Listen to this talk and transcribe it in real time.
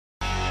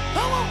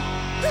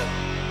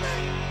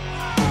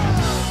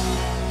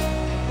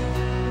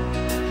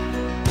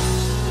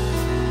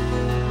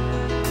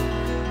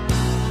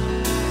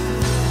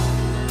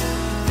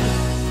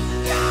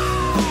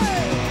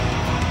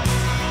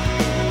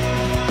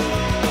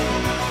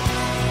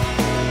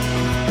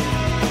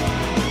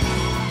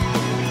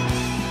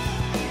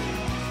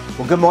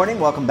Good morning.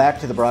 Welcome back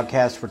to the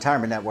Broadcast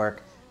Retirement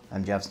Network.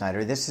 I'm Jeff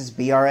Snyder. This is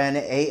BRN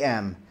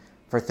AM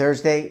for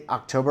Thursday,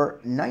 October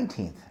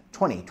 19th,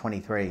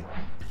 2023.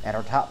 And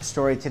our top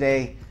story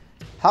today,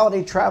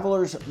 holiday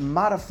travelers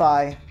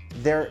modify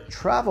their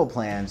travel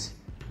plans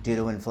due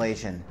to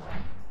inflation.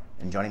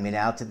 And joining me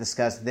now to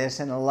discuss this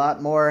and a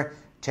lot more,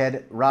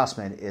 Ted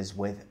Rossman is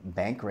with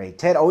Bankrate.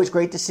 Ted, always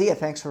great to see you.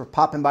 Thanks for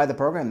popping by the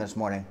program this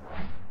morning.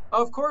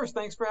 Of course.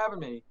 Thanks for having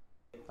me.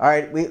 All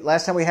right.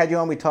 Last time we had you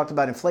on, we talked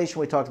about inflation.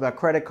 We talked about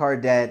credit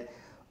card debt.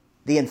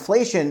 The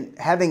inflation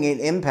having an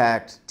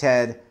impact,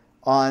 Ted,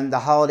 on the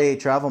holiday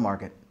travel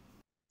market.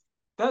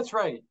 That's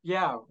right.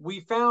 Yeah. We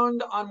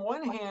found on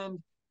one hand,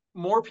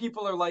 more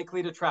people are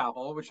likely to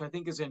travel, which I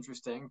think is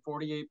interesting,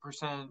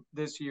 48%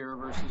 this year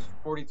versus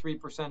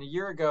 43% a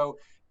year ago.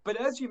 But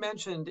as you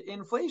mentioned,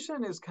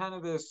 inflation is kind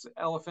of this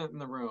elephant in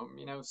the room.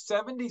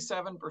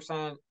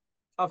 77%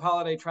 of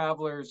holiday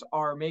travelers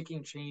are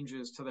making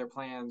changes to their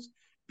plans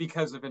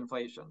because of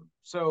inflation.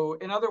 So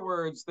in other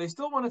words, they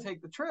still want to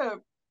take the trip,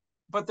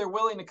 but they're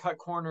willing to cut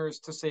corners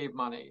to save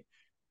money.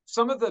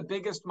 Some of the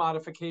biggest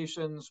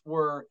modifications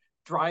were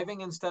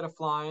driving instead of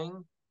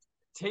flying,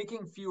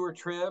 taking fewer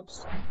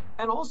trips,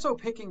 and also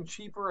picking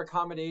cheaper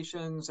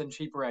accommodations and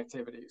cheaper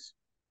activities.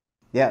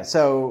 Yeah.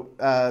 So,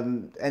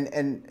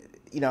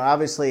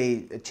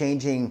 obviously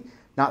changing,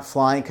 not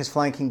flying, because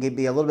flying can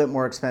be a little bit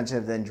more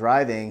expensive than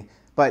driving.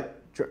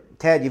 But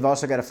Ted, you've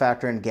also got to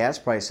factor in gas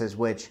prices,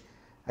 which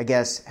I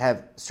guess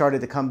have started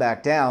to come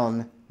back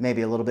down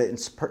maybe a little bit in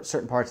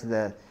certain parts of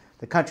the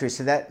country.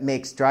 So that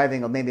makes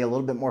driving maybe a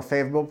little bit more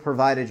favorable,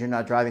 provided you're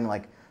not driving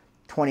like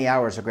 20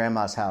 hours to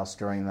grandma's house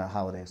during the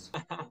holidays.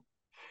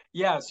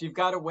 Yes, you've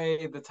got to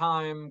weigh the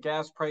time,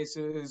 gas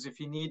prices. If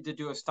you need to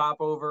do a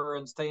stopover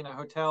and stay in a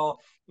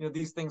hotel,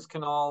 these things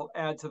can all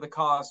add to the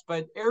cost.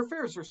 But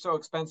airfares are so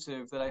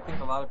expensive that I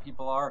think a lot of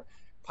people are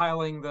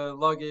piling the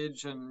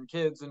luggage and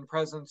kids and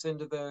presents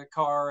into the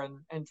car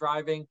and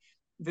driving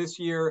this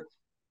year.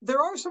 There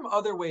are some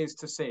other ways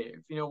to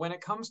save. When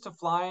it comes to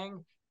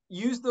flying,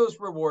 use those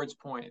rewards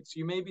points.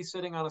 You may be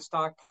sitting on a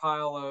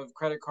stockpile of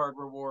credit card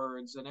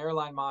rewards and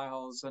airline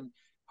miles and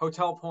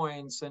hotel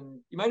points, and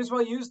you might as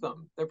well use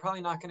them. They're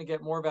probably not going to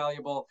get more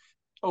valuable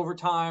over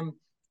time.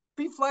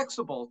 Be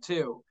flexible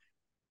too.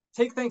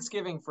 Take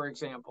Thanksgiving, for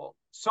example.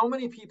 So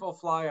many people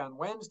fly on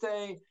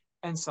Wednesday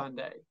and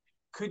Sunday.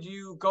 Could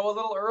you go a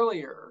little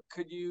earlier?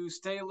 Could you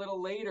stay a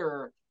little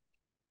later?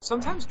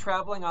 Sometimes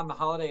traveling on the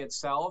holiday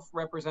itself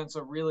represents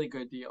a really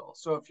good deal.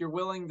 So if you're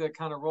willing to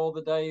kind of roll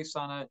the dice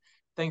on a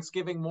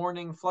Thanksgiving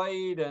morning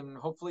flight and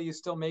hopefully you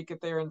still make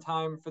it there in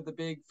time for the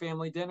big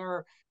family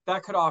dinner,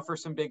 that could offer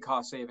some big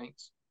cost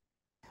savings.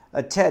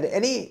 Ted,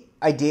 any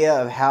idea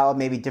of how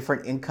maybe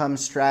different income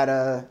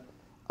strata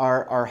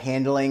are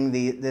handling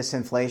this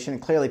inflation?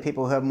 Clearly,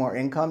 people who have more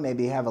income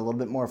maybe have a little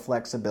bit more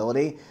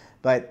flexibility.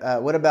 But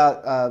what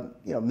about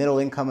middle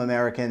income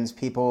Americans,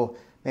 people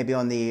maybe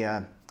on the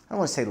I don't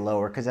want to say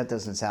lower because that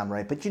doesn't sound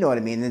right, but you know what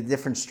I mean. The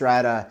different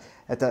strata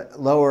at the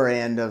lower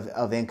end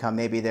of income,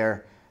 maybe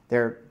they're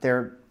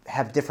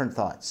have different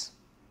thoughts.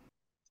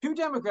 Two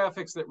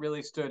demographics that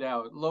really stood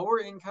out: lower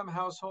income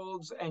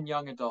households and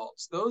young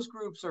adults. Those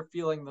groups are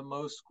feeling the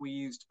most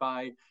squeezed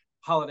by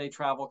holiday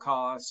travel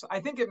costs. I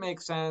think it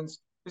makes sense.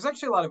 There's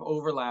actually a lot of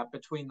overlap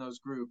between those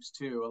groups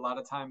too. A lot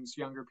of times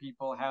younger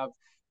people have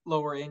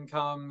lower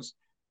incomes,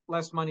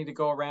 less money to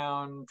go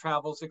around,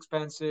 travel's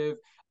expensive.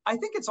 I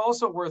think it's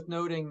also worth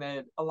noting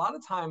that a lot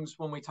of times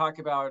when we talk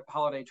about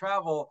holiday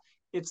travel,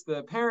 it's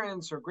the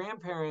parents or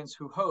grandparents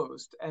who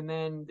host, and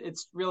then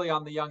it's really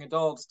on the young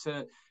adults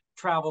to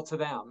travel to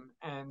them,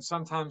 and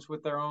sometimes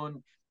with their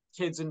own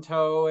kids in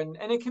tow, and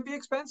it can be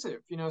expensive,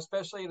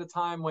 especially at a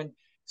time when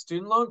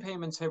student loan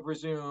payments have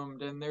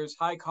resumed and there's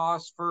high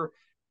costs for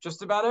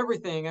just about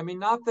everything. I mean,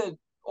 not that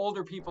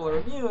older people are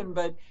immune,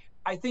 but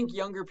I think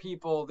younger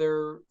people,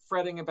 they're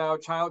fretting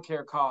about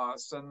childcare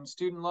costs and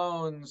student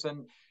loans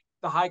and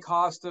the high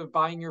cost of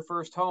buying your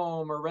first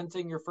home or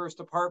renting your first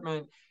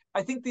apartment.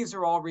 I think these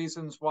are all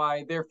reasons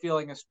why they're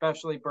feeling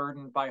especially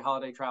burdened by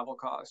holiday travel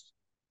costs.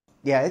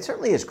 Yeah, it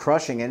certainly is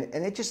crushing, and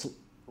it just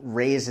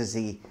raises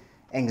the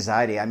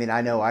anxiety. I mean,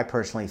 I know I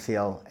personally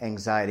feel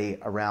anxiety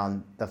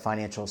around the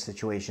financial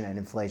situation and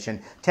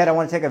inflation. Ted, I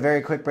want to take a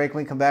very quick break.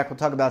 When we come back, we'll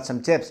talk about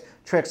some tips,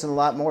 tricks, and a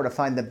lot more to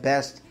find the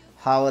best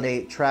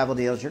holiday travel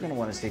deals. You're going to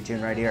want to stay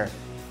tuned right here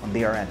on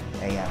BRN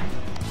AM.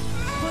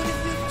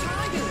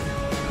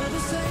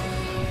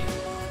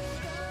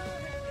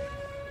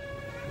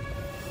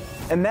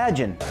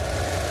 Imagine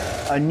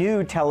a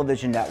new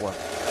television network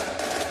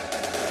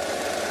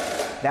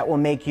that will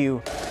make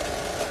you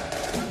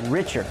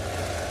richer,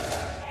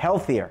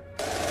 healthier,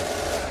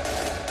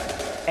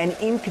 and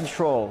in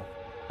control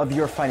of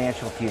your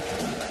financial future.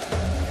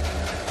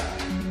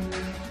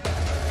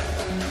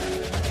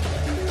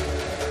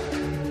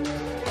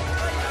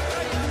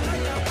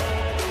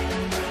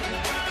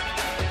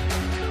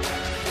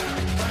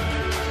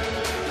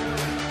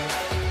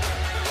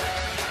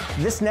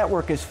 This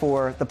network is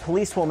for the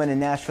policewoman in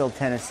Nashville,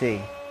 Tennessee,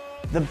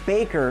 the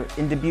baker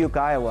in Dubuque,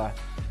 Iowa,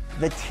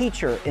 the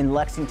teacher in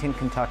Lexington,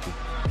 Kentucky.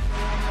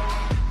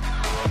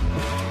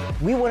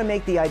 We want to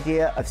make the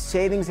idea of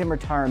savings in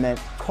retirement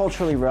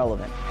culturally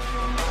relevant.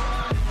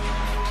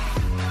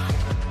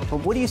 But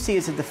what do you see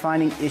as a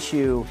defining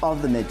issue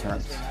of the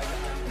midterms?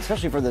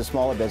 Especially for the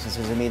smaller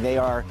businesses. I mean, they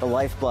are the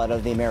lifeblood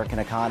of the American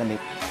economy.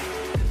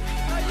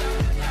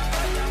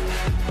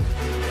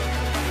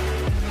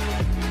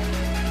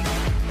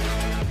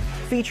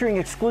 Featuring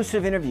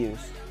exclusive interviews,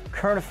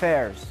 current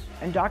affairs,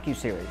 and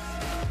docuseries.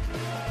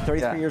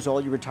 33 years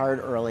old, you retired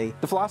early.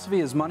 The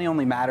philosophy is money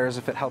only matters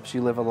if it helps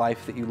you live a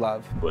life that you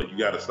love. But you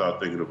got to start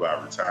thinking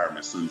about retirement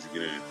as soon as you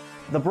get in.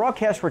 The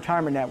Broadcast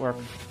Retirement Network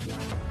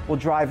will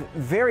drive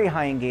very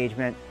high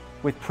engagement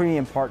with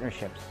premium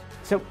partnerships.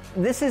 So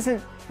this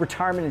isn't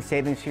retirement and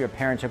savings for your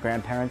parents or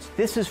grandparents.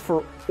 This is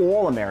for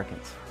all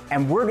Americans.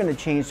 And we're going to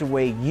change the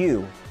way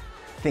you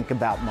think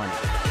about money.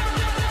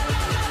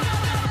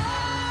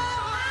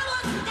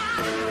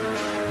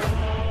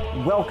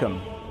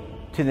 Welcome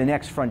to the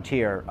next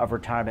frontier of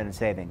retirement and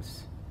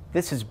savings.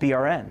 This is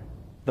BRN,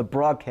 the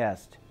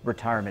Broadcast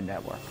Retirement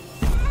Network.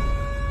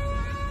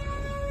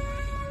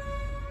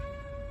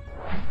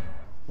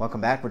 Welcome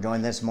back. We're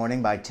joined this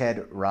morning by Ted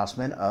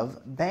Rossman of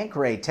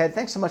Bankrate. Ted,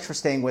 thanks so much for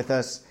staying with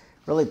us.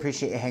 Really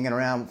appreciate you hanging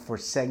around for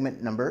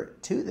segment number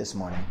 2 this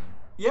morning.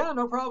 Yeah,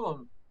 no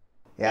problem.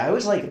 Yeah, I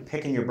always like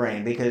picking your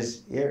brain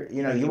because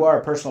you are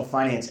a personal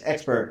finance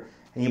expert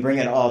and you bring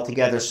it all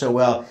together so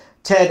well.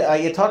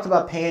 Ted, you talked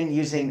about paying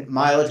using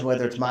mileage,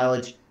 whether it's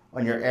mileage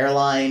on your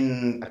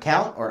airline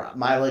account or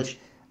mileage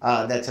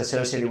that's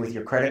associated with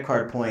your credit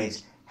card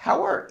points.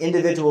 How are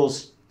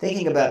individuals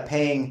thinking about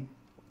paying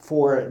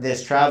for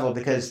this travel?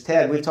 Because,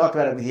 Ted, we've talked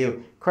about it with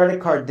you, credit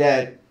card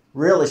debt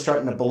really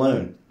starting to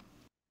balloon.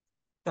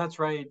 That's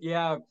right.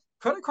 Yeah.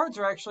 Credit cards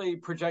are actually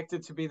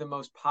projected to be the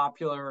most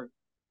popular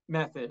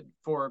method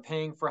for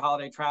paying for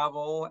holiday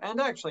travel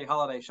and actually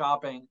holiday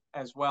shopping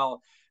as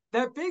well.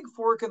 That big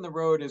fork in the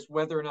road is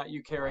whether or not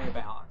you carry a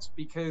balance,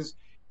 because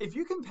if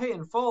you can pay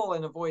in full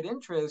and avoid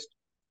interest,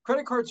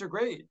 credit cards are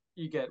great.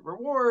 You get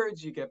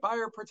rewards, you get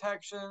buyer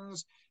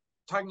protections.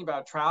 Talking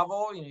about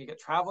travel, you get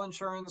travel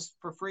insurance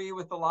for free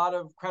with a lot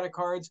of credit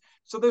cards.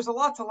 So there's a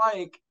lot to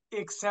like,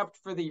 except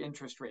for the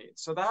interest rate.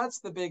 So that's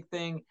the big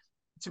thing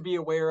to be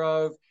aware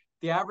of.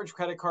 The average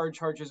credit card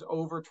charges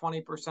over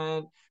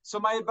 20%. So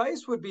my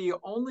advice would be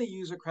only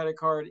use a credit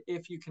card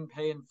if you can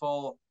pay in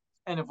full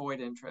and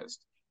avoid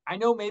interest. I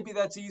know maybe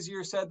that's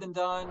easier said than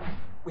done.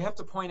 We have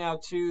to point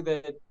out too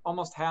that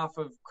almost half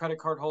of credit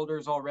card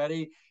holders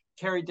already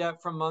carry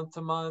debt from month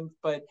to month.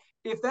 But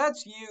if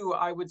that's you,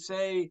 I would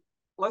say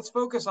let's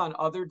focus on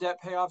other debt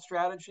payoff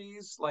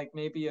strategies, like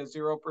maybe a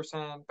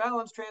 0%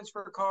 balance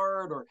transfer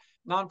card or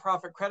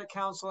nonprofit credit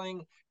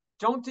counseling.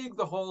 Don't dig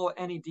the hole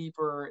any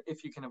deeper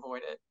if you can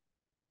avoid it.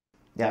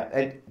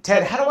 Yeah.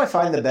 Ted, how do I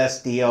find the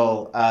best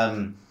deal?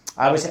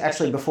 I was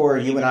actually, before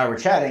you and I were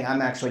chatting,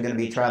 I'm actually going to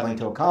be traveling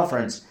to a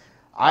conference.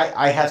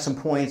 I have some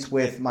points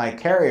with my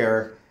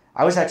carrier.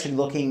 I was actually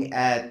looking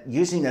at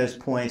using those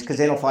points because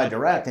they don't fly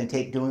direct and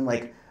doing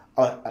like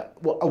a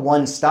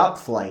one-stop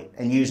flight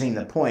and using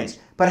the points.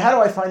 But how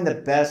do I find the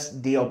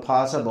best deal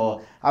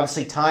possible?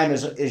 Obviously, time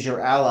is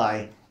your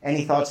ally.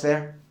 Any thoughts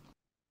there?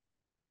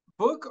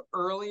 Book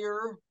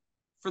earlier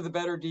for the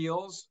better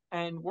deals.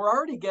 And we're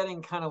already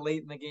getting kind of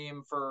late in the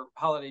game for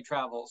holiday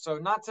travel. So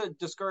not to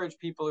discourage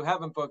people who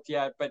haven't booked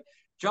yet, but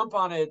jump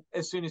on it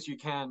as soon as you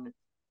can,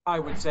 I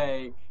would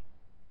say.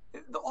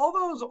 All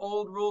those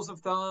old rules of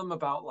thumb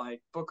about like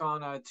book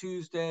on a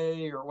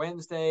Tuesday or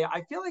Wednesday,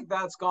 I feel like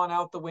that's gone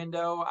out the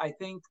window. I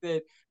think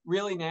that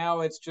really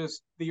now it's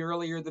just the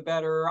earlier the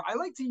better. I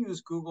like to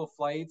use Google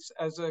Flights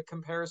as a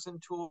comparison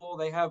tool.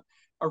 They have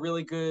a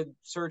really good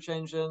search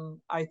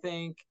engine, I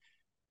think.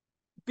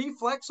 Be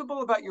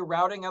flexible about your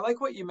routing. I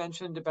like what you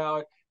mentioned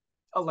about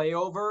a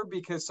layover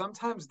because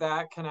sometimes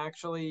that can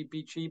actually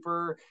be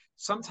cheaper.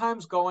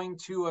 Sometimes going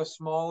to a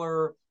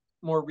smaller,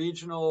 more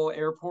regional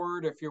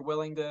airport, if you're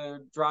willing to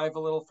drive a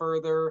little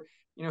further,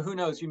 who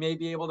knows, you may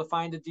be able to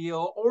find a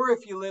deal. Or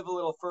if you live a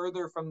little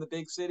further from the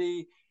big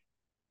city,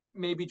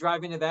 maybe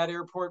driving to that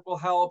airport will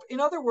help. In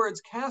other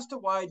words, cast a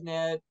wide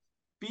net,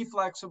 be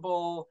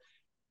flexible.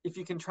 If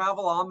you can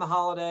travel on the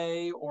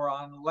holiday or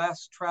on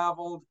less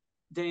traveled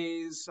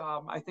days,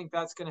 I think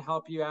that's going to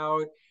help you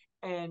out.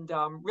 And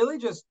really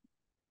just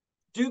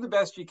do the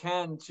best you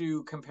can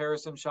to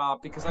comparison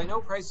shop because I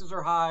know prices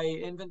are high,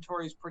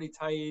 inventory is pretty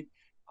tight.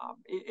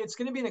 It's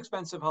going to be an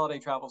expensive holiday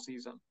travel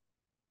season.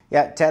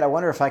 Yeah, Ted, I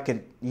wonder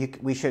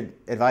if we should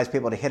advise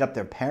people to hit up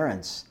their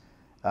parents.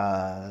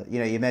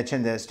 You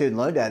mentioned the student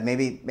loan debt.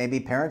 Maybe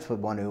parents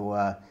would want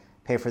to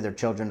pay for their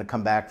children to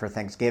come back for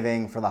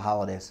Thanksgiving, for the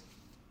holidays.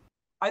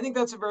 I think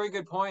that's a very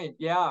good point.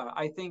 Yeah,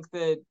 I think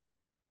that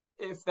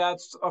if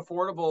that's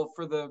affordable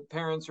for the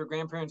parents or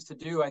grandparents to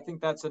do, I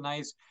think that's a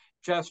nice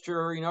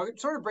gesture. It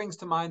sort of brings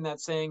to mind that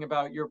saying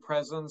about your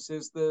presence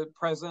is the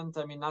present.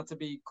 I mean, not to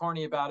be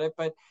corny about it,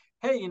 but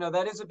hey,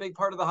 that is a big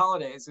part of the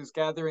holidays is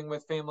gathering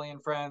with family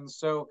and friends.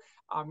 So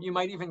you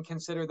might even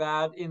consider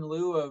that in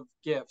lieu of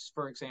gifts,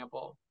 for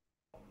example.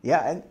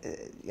 Yeah,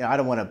 and I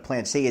don't want to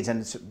plant seeds,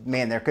 and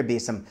man, there could be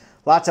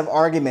lots of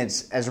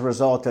arguments as a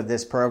result of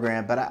this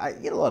program. But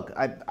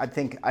I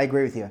think I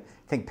agree with you. I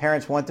think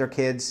parents want their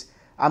kids.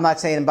 I'm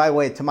not saying, and by the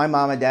way, to my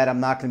mom and dad, I'm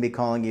not going to be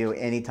calling you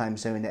anytime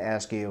soon to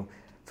ask you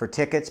for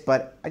tickets.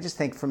 But I just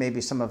think for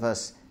maybe some of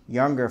us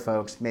younger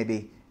folks,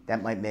 maybe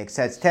that might make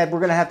sense. Ted, we're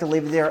going to have to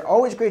leave it there.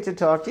 Always great to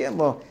talk to you, and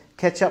we'll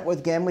catch up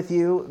again with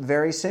you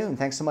very soon.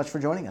 Thanks so much for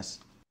joining us.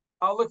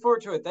 I'll look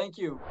forward to it. Thank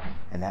you.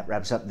 And that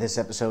wraps up this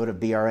episode of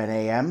BRN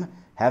AM.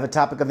 Have a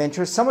topic of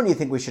interest, someone you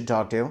think we should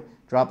talk to,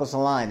 drop us a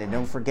line. And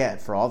don't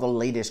forget, for all the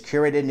latest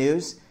curated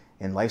news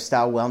in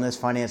lifestyle, wellness,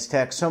 finance,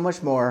 tech, so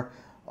much more,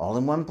 all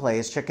in one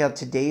place, check out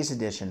today's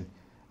edition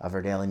of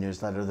our daily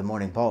newsletter, The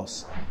Morning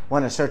Pulse.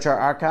 Want to search our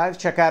archives,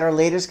 check out our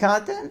latest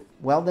content?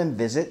 Well, then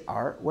visit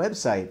our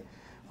website.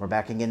 We're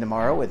back again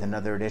tomorrow with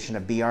another edition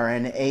of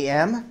BRN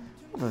AM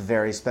with a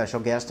very special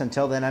guest.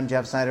 Until then, I'm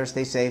Jeff Snyder.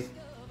 Stay safe,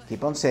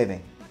 keep on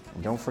saving.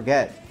 And don't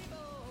forget,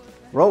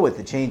 roll with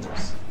the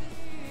changes.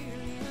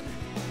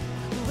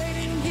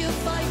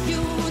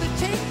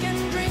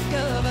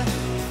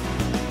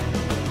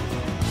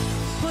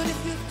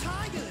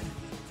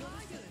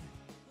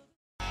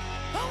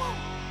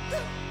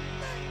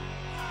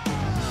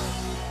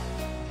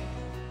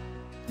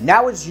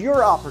 Now is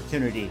your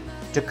opportunity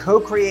to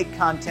co-create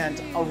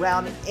content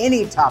around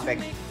any topic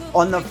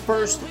on the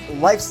First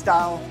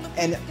Lifestyle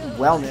and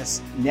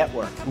Wellness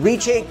Network.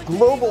 Reach a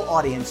global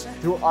audience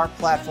through our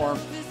platform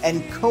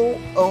and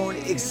co-own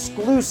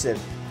exclusive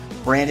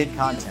branded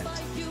content.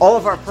 All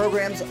of our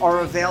programs are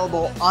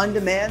available on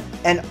demand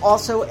and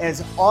also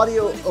as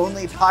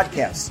audio-only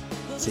podcasts,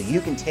 so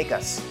you can take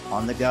us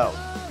on the go.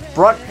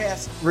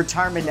 Broadcast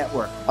Retirement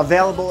Network,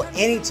 available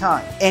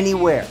anytime,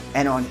 anywhere,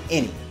 and on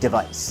any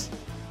device.